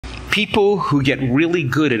People who get really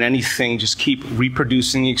good at anything just keep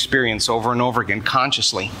reproducing the experience over and over again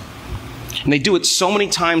consciously. And they do it so many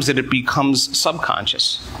times that it becomes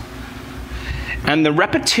subconscious. And the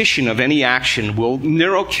repetition of any action will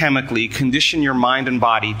neurochemically condition your mind and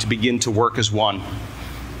body to begin to work as one.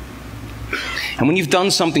 And when you've done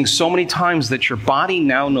something so many times that your body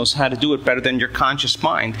now knows how to do it better than your conscious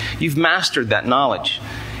mind, you've mastered that knowledge.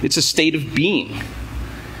 It's a state of being.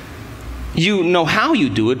 You know how you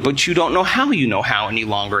do it, but you don't know how you know how any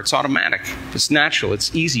longer. It's automatic. It's natural.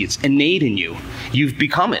 It's easy. It's innate in you. You've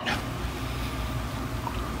become it.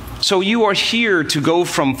 So you are here to go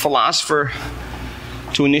from philosopher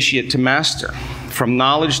to initiate to master, from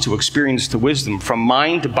knowledge to experience to wisdom, from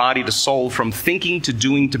mind to body to soul, from thinking to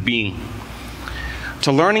doing to being,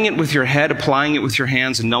 to learning it with your head, applying it with your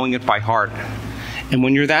hands, and knowing it by heart. And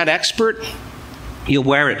when you're that expert, you'll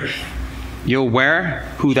wear it. You'll wear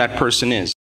who that person is.